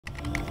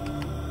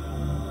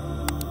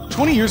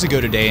20 years ago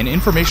today, an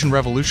information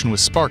revolution was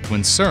sparked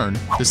when CERN,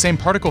 the same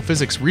particle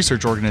physics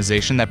research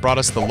organization that brought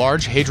us the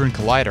Large Hadron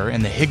Collider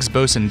and the Higgs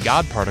boson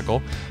God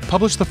particle,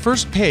 published the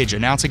first page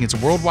announcing its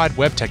World Wide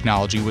Web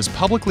technology was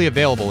publicly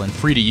available and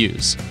free to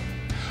use.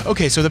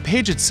 Okay, so the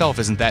page itself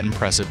isn't that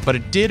impressive, but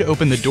it did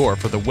open the door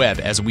for the web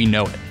as we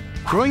know it.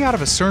 Growing out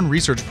of a CERN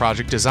research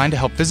project designed to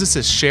help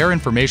physicists share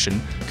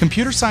information,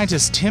 computer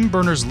scientist Tim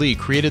Berners-Lee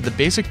created the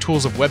basic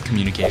tools of web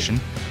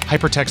communication: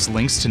 hypertext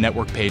links to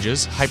network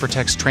pages,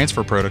 hypertext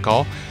transfer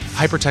protocol,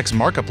 hypertext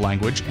markup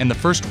language, and the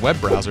first web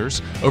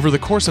browsers over the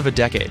course of a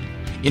decade.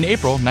 In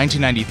April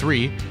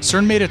 1993,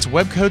 CERN made its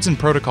web codes and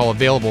protocol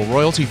available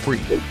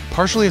royalty-free,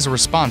 partially as a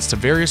response to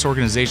various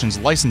organizations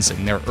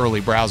licensing their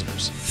early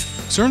browsers.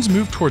 CERN's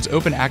move towards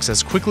open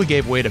access quickly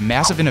gave way to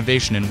massive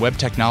innovation in web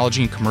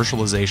technology and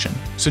commercialization.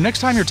 So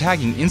next time you're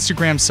tagging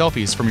Instagram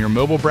selfies from your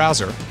mobile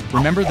browser,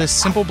 remember this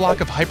simple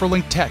block of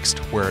hyperlinked text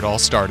where it all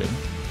started.